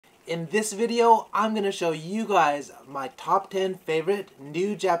In this video, I'm gonna show you guys my top 10 favorite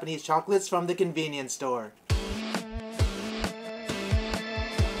new Japanese chocolates from the convenience store.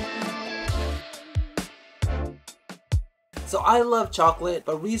 So I love chocolate,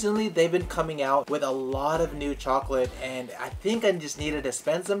 but recently they've been coming out with a lot of new chocolate, and I think I just needed to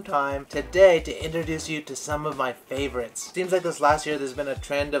spend some time today to introduce you to some of my favorites. Seems like this last year there's been a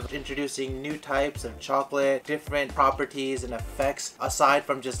trend of introducing new types of chocolate, different properties and effects aside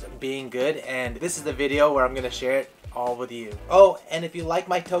from just being good, and this is the video where I'm gonna share it all with you. Oh, and if you like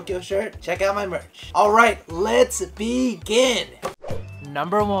my Tokyo shirt, check out my merch. Alright, let's begin!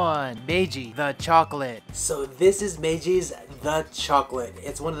 Number 1, Meiji the Chocolate. So this is Meiji's the Chocolate.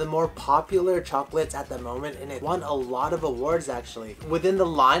 It's one of the more popular chocolates at the moment, and it won a lot of awards actually. Within the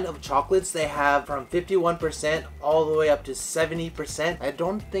line of chocolates, they have from 51% all the way up to 70%. I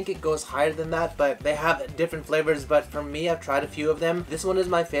don't think it goes higher than that, but they have different flavors. But for me, I've tried a few of them. This one is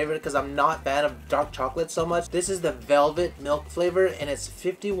my favorite because I'm not a fan of dark chocolate so much. This is the velvet milk flavor, and it's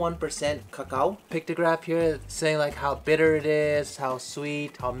 51% cacao. Pictograph here saying like how bitter it is, how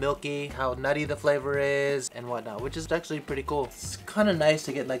sweet, how milky, how nutty the flavor is, and whatnot, which is actually pretty cool. It's kind of nice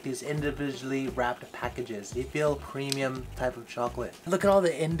to get like these individually wrapped packages. You feel premium type of chocolate. Look at all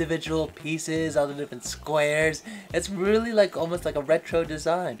the individual pieces, all the different squares. It's really like almost like a retro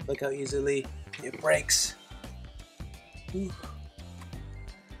design. Look how easily it breaks. Ooh.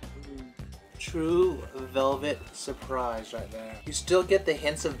 True velvet surprise right there. You still get the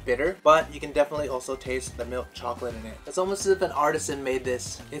hints of bitter, but you can definitely also taste the milk chocolate in it. It's almost as if an artisan made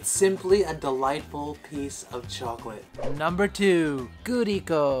this. It's simply a delightful piece of chocolate. Number 2,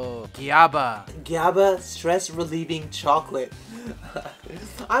 Glico Gaba. Gaba stress relieving chocolate.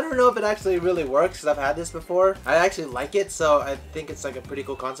 I don't know if it actually really works because I've had this before. I actually like it, so I think it's like a pretty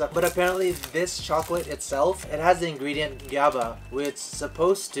cool concept. But apparently this chocolate itself, it has the ingredient GABA, which is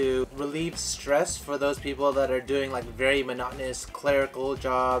supposed to relieve stress for those people that are doing like very monotonous clerical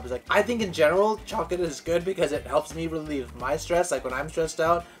jobs. Like, I think in general chocolate is good because it helps me relieve my stress, like when I'm stressed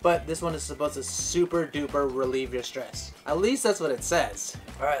out, but this one is supposed to super duper relieve your stress. At least that's what it says.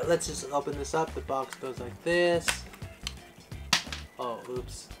 Alright, let's just open this up. The box goes like this. Oh,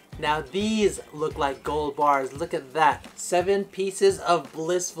 oops. Now these look like gold bars. Look at that. 7 pieces of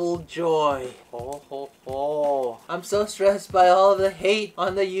blissful joy. Oh, ho, ho. I'm so stressed by all the hate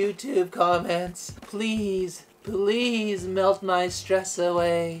on the YouTube comments. Please, please melt my stress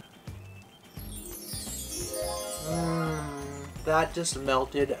away. That just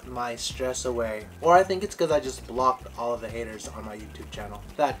melted my stress away. Or I think it's because I just blocked all of the haters on my YouTube channel.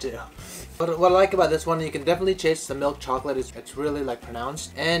 That too. But what I like about this one, you can definitely taste the milk chocolate. It's really like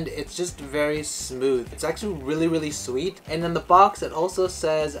pronounced, and it's just very smooth. It's actually really sweet. And in the box it also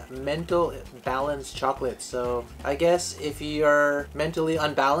says mental balanced chocolate. So I guess if you're mentally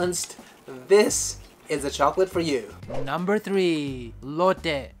unbalanced, this is a chocolate for you. Number 3,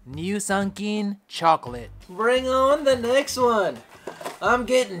 Lotte Nyusankin Chocolate. Bring on the next one. I'm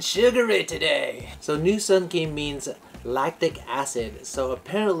getting sugary today. So Nyusankin means lactic acid. So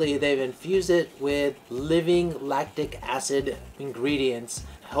apparently they've infused it with living lactic acid ingredients.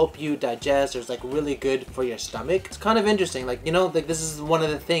 Help you digest, or it's like really good for your stomach. It's kind of interesting, like, you know, like this is one of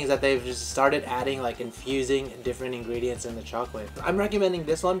the things that they've just started adding, like infusing different ingredients in the chocolate. I'm recommending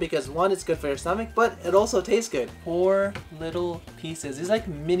this one because one, it's good for your stomach, but it also tastes good. 4 little pieces. These like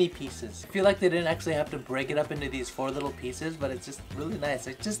mini pieces. I feel like they didn't actually have to break it up into these 4 little pieces, but it's just really nice.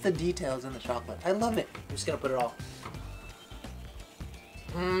 Like just the details in the chocolate. I love it. I'm just gonna put it all.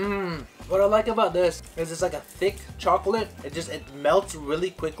 What I like about this is it's like a thick chocolate. It melts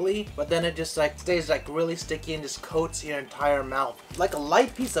really quickly, but then it just like stays like really sticky and just coats your entire mouth. Like a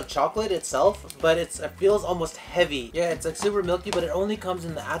light piece of chocolate itself, but it feels almost heavy. Yeah, it's like super milky, but it only comes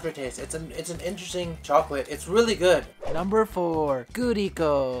in the aftertaste. It's an interesting chocolate. It's really good. Number 4,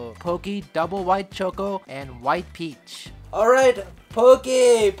 Glico Pocky Double White Choco and White Peach. Alright,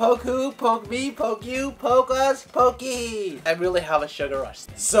 Pocky, poke who, poke me, poke you, poke us, Pocky. I really have a sugar rush.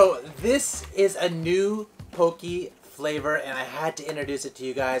 So this is a new Pocky flavor, and I had to introduce it to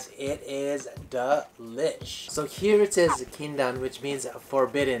you guys. It is delish. So here it says kindan, which means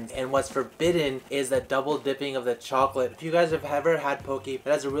forbidden, and what's forbidden is the double dipping of the chocolate. If you guys have ever had Pocky, it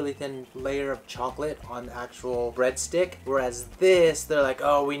has a really thin layer of chocolate on the actual breadstick, whereas this, they're like,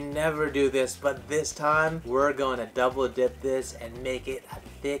 oh, we never do this, but this time we're going to double dip this and make it a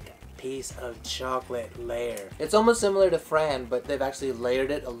thick piece of chocolate layer. It's almost similar to Fran, but they've actually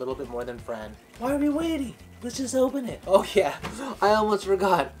layered it a little bit more than Fran. Why are we waiting? Let's just open it. Oh yeah, I almost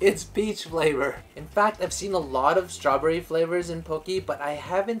forgot. It's peach flavor. In fact, I've seen a lot of strawberry flavors in Pocky, but I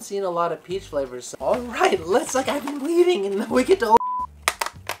haven't seen a lot of peach flavors. Alright, I've been waiting and we get to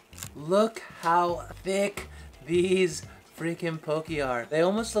Look how thick these freaking Pocky are. They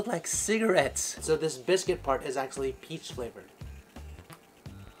almost look like cigarettes. So this biscuit part is actually peach flavored.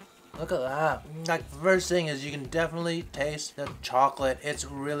 Look at that. Like, first thing is you can definitely taste the chocolate. It's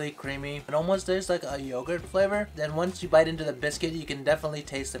really creamy. It almost tastes like a yogurt flavor. Then once you bite into the biscuit, you can definitely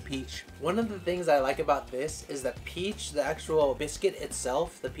taste the peach. One of the things I like about this is the peach, the actual biscuit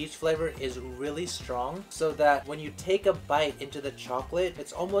itself, the peach flavor is really strong, so that when you take a bite into the chocolate,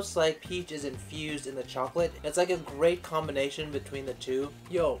 it's almost like peach is infused in the chocolate. It's like a great combination between the two.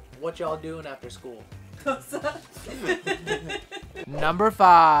 Yo, what y'all doing after school? Number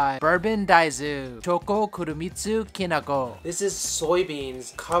 5. Bourbon Daizu Choco Kuromitsu Kinako. This is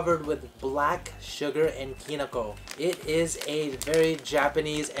soybeans covered with black sugar and Kinako. It is a very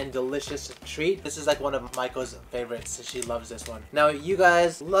Japanese and delicious treat. This is like one of Maiko's favorites. She loves this one. Now you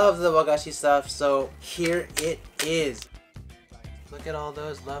guys love the wagashi stuff, so here it is. Look at all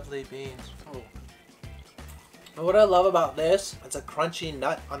those lovely beans. Oh. And what I love about this, it's a crunchy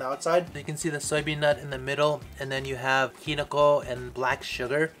nut on the outside. You can see the soybean nut in the middle, and then you have Kinako and black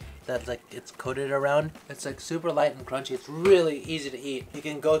sugar that like it's coated around. It's like super light and crunchy. It's really easy to eat. You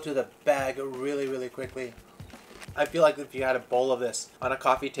can go through the bag really quickly. I feel like if you had a bowl of this on a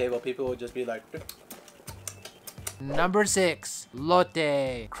coffee table, people would just be like... Number 6.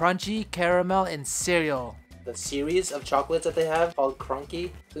 Lotte Crunchy Caramel and Cereal. The series of chocolates that they have called Crunky.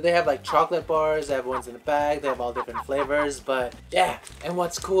 So they have like chocolate bars, they have ones in the bag, they have all different flavors, but yeah. And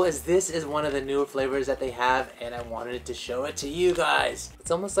what's cool is this is one of the newer flavors that they have, and I wanted to show it to you guys. It's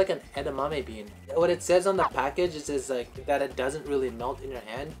almost like an edamame bean. What it says on the package is like that it doesn't really melt in your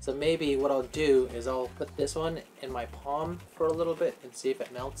hand. So maybe what I'll do is I'll put this one in my palm for a little bit and see if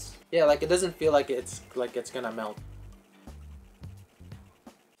it melts. Yeah, like it doesn't feel like it's gonna melt.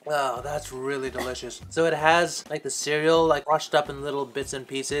 Oh, that's really delicious. So it has like the cereal like crushed up in little bits and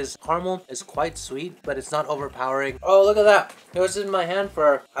pieces. Caramel is quite sweet, but it's not overpowering. Oh, look at that. It was in my hand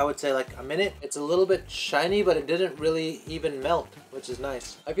for, I would say, like a minute. It's a little bit shiny, but it didn't really even melt, which is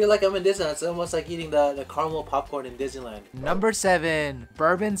nice. I feel like I'm in Disneyland. It's almost like eating the caramel popcorn in Disneyland. Number 7.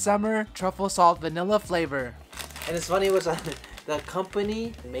 Bourbon Summer Truffle Salt Vanilla Flavor. And it's funny, what's the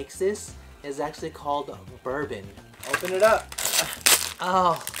company that makes this is actually called Bourbon. Open it up.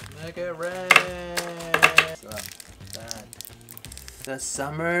 Oh, make it rain. The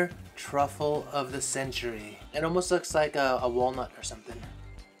summer truffle of the century. It almost looks like a walnut or something.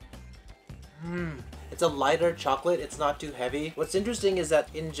 It's a lighter chocolate, it's not too heavy. What's interesting is that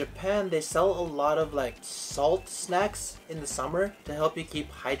in Japan, they sell a lot of like salt snacks in the summer to help you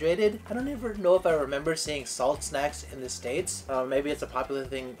keep hydrated. I don't even know if I remember seeing salt snacks in the States. Maybe it's a popular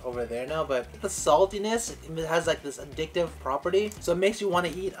thing over there now, but the saltiness, it has like this addictive property. So it makes you want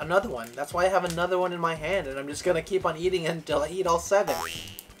to eat another one. That's why I have another one in my hand, and I'm just gonna keep on eating until I eat all 7.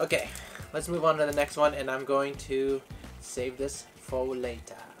 Okay, let's move on to the next one, and I'm going to save this for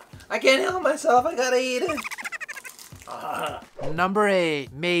later. I can't help myself, I gotta eat it. Number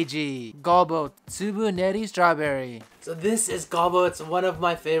 8. Meiji Gaba Tsubu Neri Strawberry. So this is Gaba. It's one of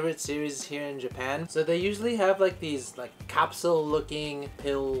my favorite series here in Japan. So they usually have like these like capsule looking,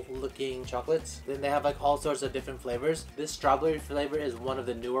 pill looking chocolates. Then they have like all sorts of different flavors. This strawberry flavor is one of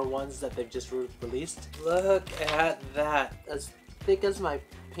the newer ones that they've just released. Look at that. As thick as my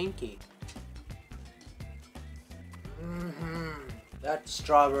pinky. That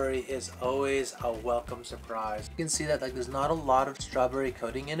strawberry is always a welcome surprise. You can see that like there's not a lot of strawberry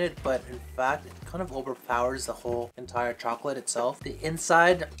coating in it, but in fact it kind of overpowers the whole entire chocolate itself. The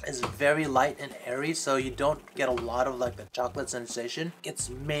inside is very light and airy, so you don't get a lot of like the chocolate sensation.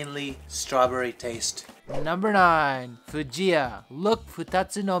 It's mainly strawberry taste. Number 9. Fujiya Look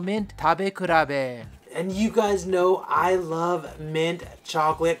Futatsu no Mint Tabe Kurabe. And you guys know I love mint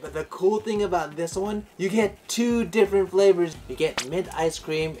chocolate, but the cool thing about this one, you get 2 different flavors. You get mint ice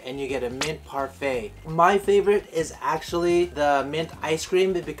cream and you get a mint parfait. My favorite is actually the mint ice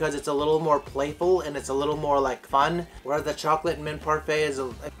cream because it's a little more playful and it's a little more like fun, whereas the chocolate mint parfait is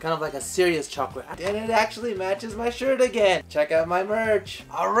kind of like a serious chocolate. And it actually matches my shirt again. Check out my merch.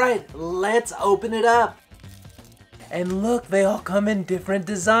 Alright, let's open it up. And look, they all come in different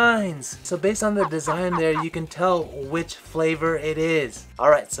designs. So based on the design there, you can tell which flavor it is.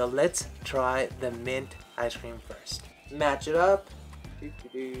 Alright, so let's try the mint ice cream first. Match it up.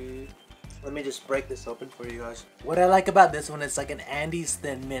 Let me just break this open for you guys. What I like about this one is like an Andes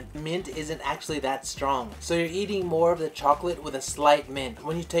thin mint. Mint isn't actually that strong. So you're eating more of the chocolate with a slight mint.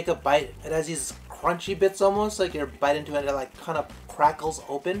 When you take a bite, it has these crunchy bits almost, like you're bite into it and it like kind of crackles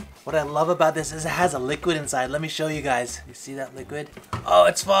open. What I love about this is it has a liquid inside. Let me show you guys. You see that liquid? Oh,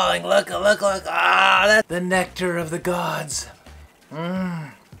 it's falling. Look. Ah, that's the nectar of the gods.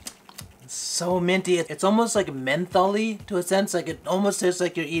 So minty. It's almost like mentholy to a sense. Like it almost tastes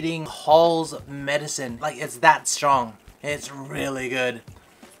like you're eating Hall's medicine. Like it's that strong. It's really good.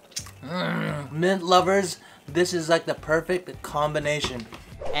 Mint lovers, this is like the perfect combination.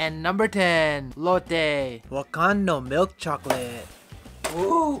 And number 10, Lotte. Wakano milk chocolate.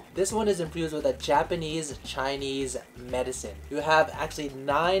 Ooh, this one is infused with a Japanese Chinese medicine. You have actually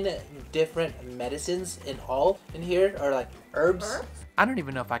 9 different medicines in all in here, or like herbs. I don't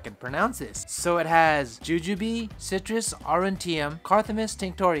even know if I can pronounce this. So it has jujube, citrus aurantium, carthamus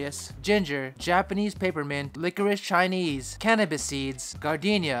tinctorius, ginger, Japanese peppermint, licorice Chinese, cannabis seeds,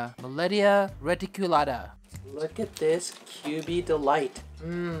 gardenia, Millettia reticulata. Look at this QB delight.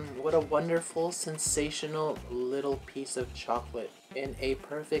 What a wonderful, sensational little piece of chocolate in a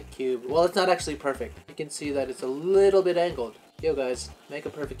perfect cube. Well, it's not actually perfect. You can see that it's a little bit angled. Yo guys, make a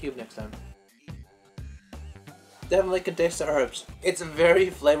perfect cube next time. Definitely can taste the herbs. It's very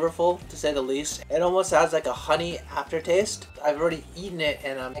flavorful, to say the least. It almost has like a honey aftertaste. I've already eaten it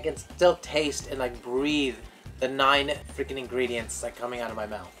and I can still taste and like breathe the 9 freaking ingredients like coming out of my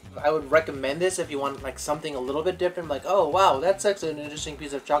mouth. I would recommend this if you want like something a little bit different, like, oh wow, that's actually an interesting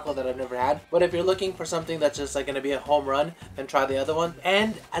piece of chocolate that I've never had. But if you're looking for something that's just like gonna be a home run, then try the other one.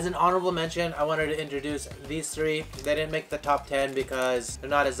 And as an honorable mention, I wanted to introduce these 3. They didn't make the top 10 because they're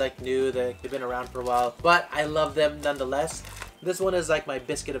not as like new, they've been around for a while, but I love them nonetheless. This one is like my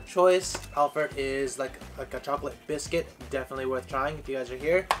biscuit of choice. Alfred is like a chocolate biscuit, definitely worth trying if you guys are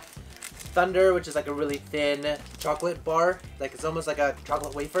here. Thunder, which is like a really thin chocolate bar, like it's almost like a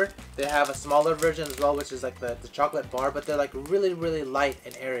chocolate wafer. They have a smaller version as well, which is like the chocolate bar, but they're like really light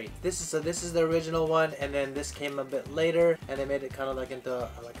and airy. This is the original one, and then this came a bit later, and they made it kind of like into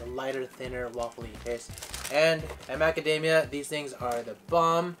like a lighter, thinner, waffly taste. And at macadamia, these things are the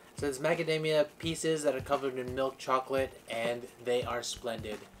bomb. So it's macadamia pieces that are covered in milk chocolate, and they are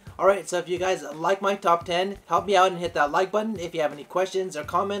splendid. Alright, so if you guys like my top 10, help me out and hit that like button. If you have any questions or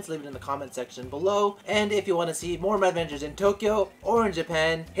comments, leave it in the comment section below. And if you want to see more of my adventures in Tokyo or in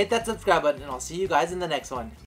Japan, hit that subscribe button and I'll see you guys in the next one.